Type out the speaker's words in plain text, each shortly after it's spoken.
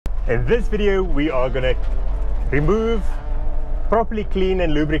In this video we are going to remove, properly clean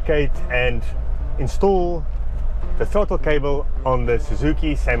and lubricate and install the throttle cable on the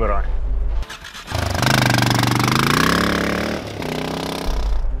Suzuki Samurai.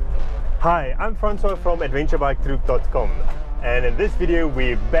 Hi, I'm Francois from adventurebiketroop.com, and in this video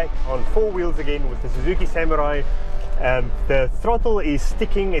we're back on four wheels again with the Suzuki Samurai. The throttle is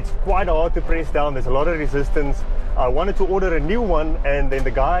sticking, it's quite hard to press down, there's a lot of resistance. I wanted to order a new one, and then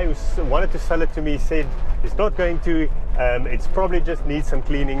the guy who wanted to sell it to me said it's not going to, it's probably just needs some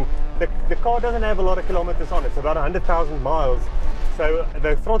cleaning. The car doesn't have a lot of kilometers on it, it's about 100,000 miles. So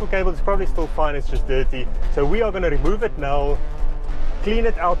the throttle cable is probably still fine, it's just dirty. So we are going to remove it now, clean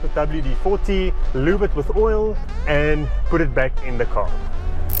it out with WD40, lube it with oil and put it back in the car.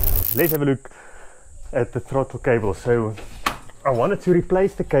 Let's have a look at the throttle cable. So I wanted to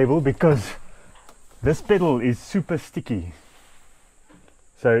replace the cable because this pedal is super sticky.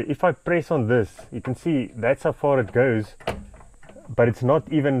 So if I press on this, you can see that's how far it goes, but it's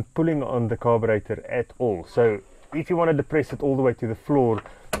not even pulling on the carburetor at all. So if you wanted to press it all the way to the floor,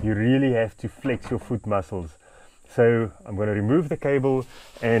 you really have to flex your foot muscles. So I'm going to remove the cable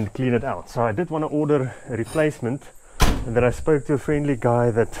and clean it out. So I did want to order a replacement, and then I spoke to a friendly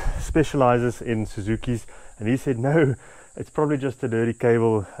guy that specializes in Suzukis, and he said no, it's probably just a dirty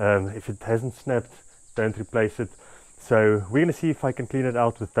cable. If it hasn't snapped, don't replace it. So we're going to see if I can clean it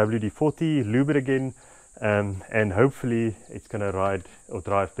out with WD40, lube it again, and hopefully it's going to ride or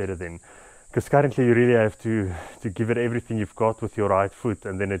drive better then. Because currently you really have to give it everything you've got with your right foot,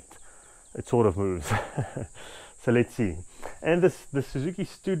 and then it sort of moves. So let's see. And the Suzuki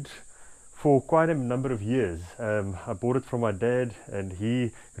stood for quite a number of years. I bought it from my dad, and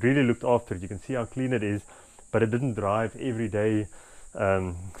he really looked after it. You can see how clean it is, but it didn't drive every day.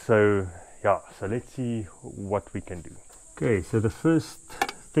 So let's see what we can do. Okay, so the first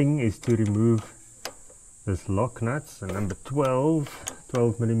thing is to remove this lock nuts, the number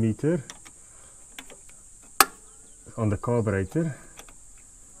 12 millimeter on the carburetor.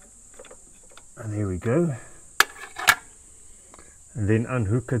 And there we go. And then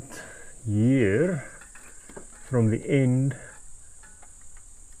unhook it here from the end.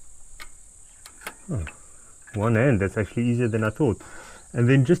 Oh, one hand, that's actually easier than I thought. And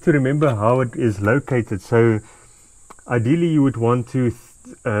then just to remember how it is located. So ideally you would want to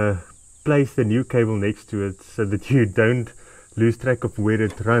place the new cable next to it so that you don't lose track of where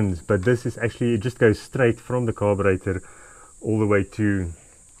it runs. But this is actually, it just goes straight from the carburetor all the way to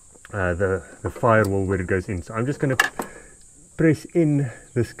the firewall where it goes in. So I'm just going to press in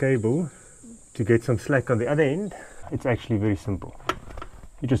this cable to get some slack on the other end. It's actually very simple.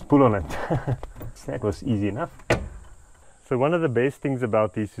 You just pull on it. That was easy enough. So one of the best things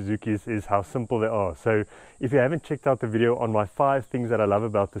about these Suzukis is how simple they are. So if you haven't checked out the video on my 5 things that I love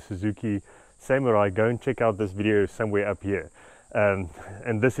about the Suzuki Samurai, go and check out this video somewhere up here.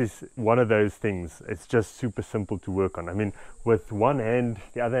 And this is one of those things. It's just super simple to work on. I mean, with one hand,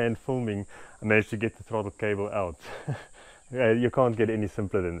 the other hand filming, I managed to get the throttle cable out. You can't get any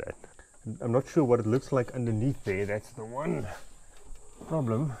simpler than that. I'm not sure what it looks like underneath there. That's the one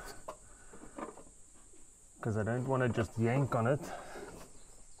problem, because I don't want to just yank on it.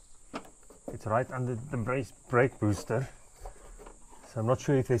 It's right under the brake booster, so I'm not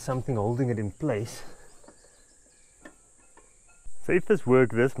sure if there's something holding it in place. So if this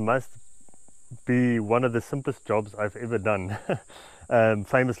works, this must be one of the simplest jobs I've ever done.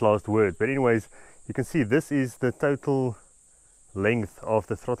 Famous last word. But anyways, you can see this is the total length of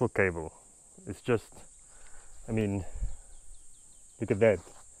the throttle cable. It's just, I mean, look at that.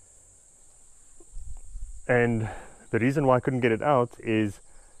 And the reason why I couldn't get it out is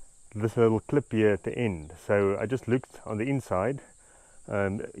this little clip here at the end. So I just looked on the inside.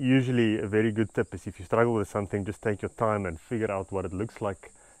 Usually a very good tip is if you struggle with something, just take your time and figure out what it looks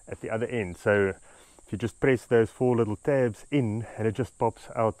like at the other end. So if you just press those 4 little tabs in, and it just pops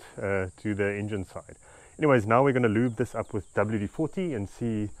out to the engine side. Anyways, now we're going to lube this up with WD40 and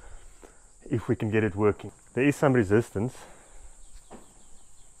see if we can get it working. There is some resistance.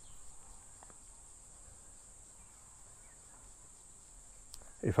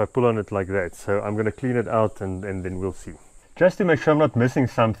 If I pull on it like that. So I'm going to clean it out and then we'll see. Just to make sure I'm not missing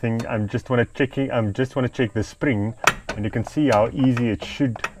something, I just want to check the spring, and you can see how easy it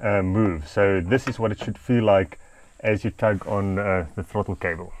should move. So this is what it should feel like as you tug on the throttle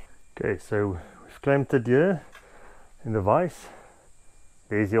cable. Okay, so we've clamped it here in the vise.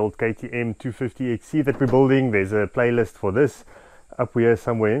 There's the old KTM 250XC that we're building. There's a playlist for this up here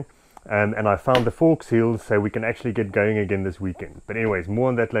somewhere. And I found the fork seals, so we can actually get going again this weekend. But anyways, more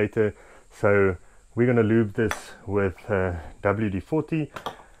on that later. So we're going to lube this with WD-40,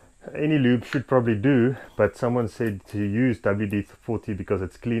 Any lube should probably do, but someone said to use WD40 because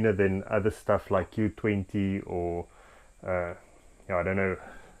it's cleaner than other stuff like Q20 or yeah, I don't know,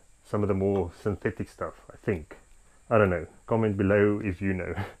 some of the more synthetic stuff, I think. I don't know, comment below if you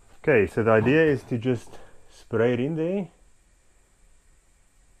know. Okay, so the idea is to just spray it in there.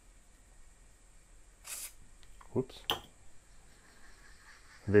 Whoops.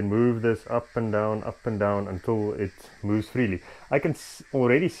 Then move this up and down until it moves freely. I can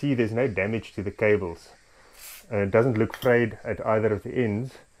already see there's no damage to the cables. It doesn't look frayed at either of the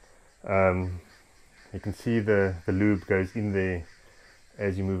ends. You can see the lube goes in there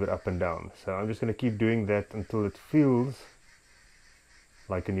as you move it up and down. So I'm just going to keep doing that until it feels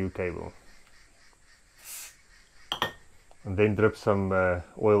like a new cable. And then drip some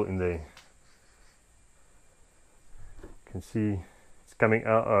oil in there. You can see coming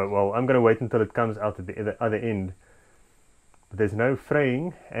out. Well, I'm going to wait until it comes out at the other end, but there's no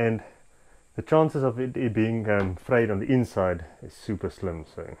fraying, and the chances of it being frayed on the inside is super slim.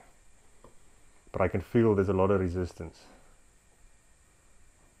 So, but I can feel there's a lot of resistance.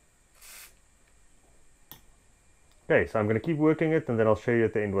 Okay, so I'm going to keep working it, and then I'll show you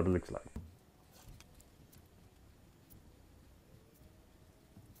at the end what it looks like.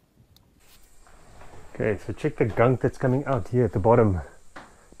 Okay, so check the gunk that's coming out here at the bottom.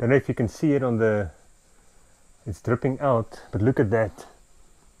 Don't know if you can see it on the, it's dripping out, but look at that.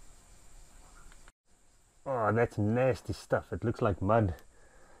 Oh, that's nasty stuff. It looks like mud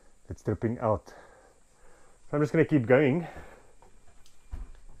that's dripping out. So I'm just going to keep going,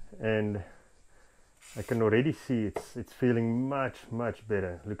 and I can already see it's feeling much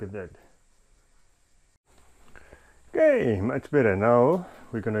better. Look at that. Okay, much better. Now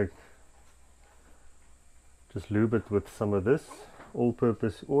we're going to just lube it with some of this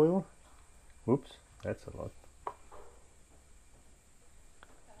all-purpose oil. Whoops, that's a lot.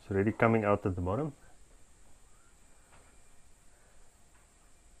 It's already coming out at the bottom.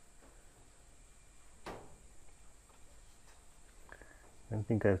 I don't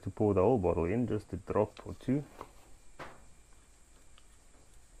think I have to pour the whole bottle in, just a drop or two.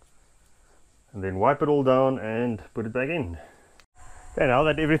 And then wipe it all down and put it back in. Okay, now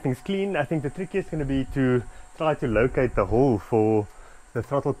that everything's clean, I think the trick is going to be to try to locate the hole for the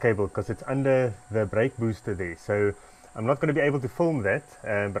throttle cable, because it's under the brake booster there. So I'm not going to be able to film that,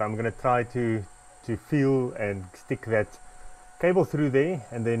 but I'm going to try to feel and stick that cable through there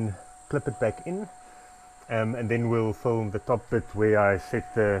and then clip it back in, and then we'll film the top bit where I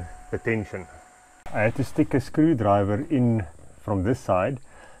set the tension. I had to stick a screwdriver in from this side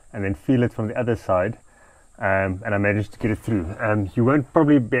and then feel it from the other side. And I managed to get it through. You won't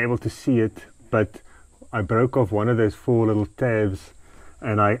probably be able to see it, but I broke off one of those 4 little tabs,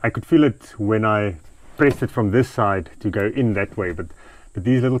 and I could feel it when I pressed it from this side to go in that way, but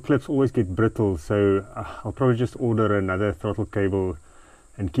these little clips always get brittle, so I'll probably just order another throttle cable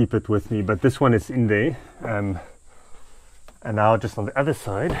and keep it with me, but this one is in there. And now just on the other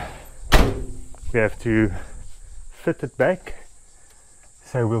side we have to fit it back.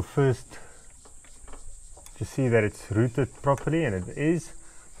 So we'll first just see that it's routed properly, and it is.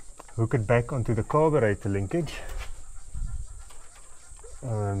 Hook it back onto the carburetor linkage.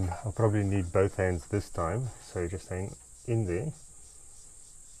 I'll probably need both hands this time, so just hang in there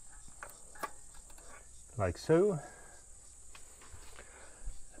like so,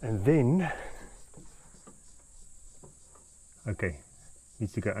 and then okay,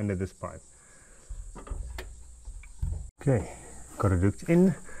 needs to go under this pipe. Okay, got it hooked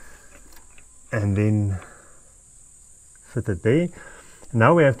in, and then fit it there.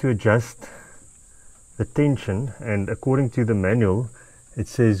 Now we have to adjust the tension, and according to the manual it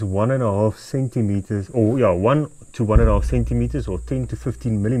says 1.5 centimeters, or yeah, 1 to 1.5 centimeters, or 10 to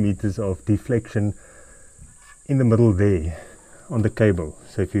 15 millimeters of deflection in the middle there on the cable.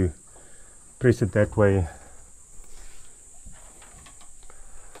 So if you press it that way,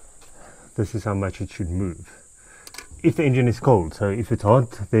 this is how much it should move if the engine is cold. So if it's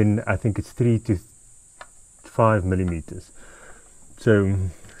hot, then I think it's 3 to 5 millimeters. So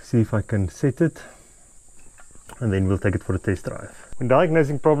see if I can set it, and then we'll take it for a test drive. When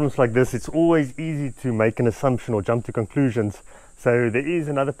diagnosing problems like this, it's always easy to make an assumption or jump to conclusions. So there is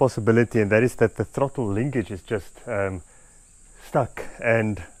another possibility, and that is that the throttle linkage is just stuck,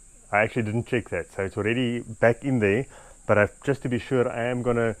 and I actually didn't check that, so it's already back in there. But just to be sure,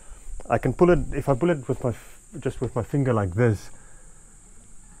 I can pull it. If I pull it with my finger like this,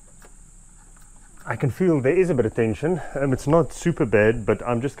 I can feel there is a bit of tension. It's not super bad, but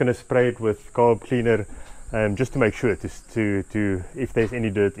I'm just going to spray it with carb cleaner just to make sure, to if there's any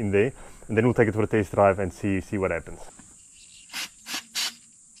dirt in there, and then we'll take it for a test drive and see what happens.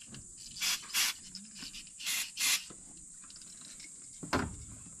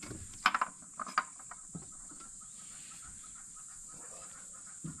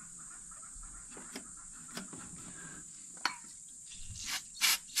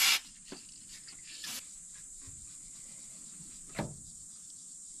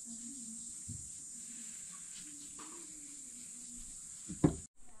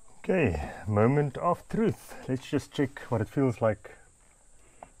 Okay, moment of truth. Let's just check what it feels like.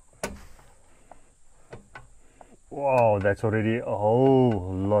 Wow, that's already a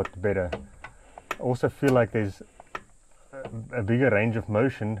whole lot better. I also feel like there's a bigger range of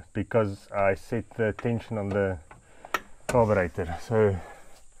motion because I set the tension on the carburetor. So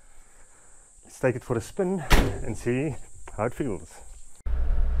let's take it for a spin and see how it feels.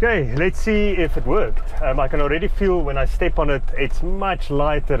 Okay, let's see if it worked. I can already feel when I step on it, it's much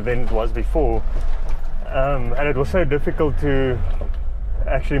lighter than it was before. And it was so difficult to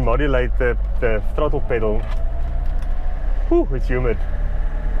actually modulate the throttle pedal. Whew, it's humid.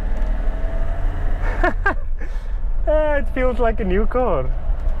 It feels like a new car.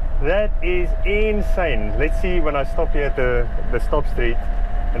 That is insane. Let's see when I stop here at the stop street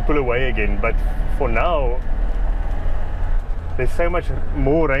and pull away again. But for now, there's so much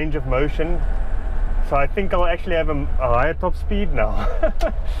more range of motion, so I think I'll actually have a higher top speed now.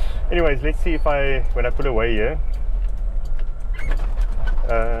 Anyways, let's see if when I put away here,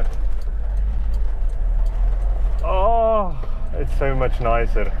 oh, it's so much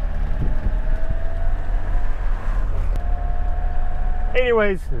nicer.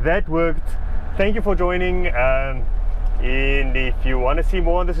 Anyways, that worked. Thank you for joining, and if you want to see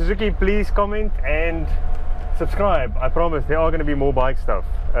more on the Suzuki, please comment and subscribe. I promise there are going to be more bike stuff.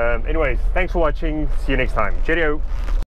 Anyways, thanks for watching. See you next time. Cheerio.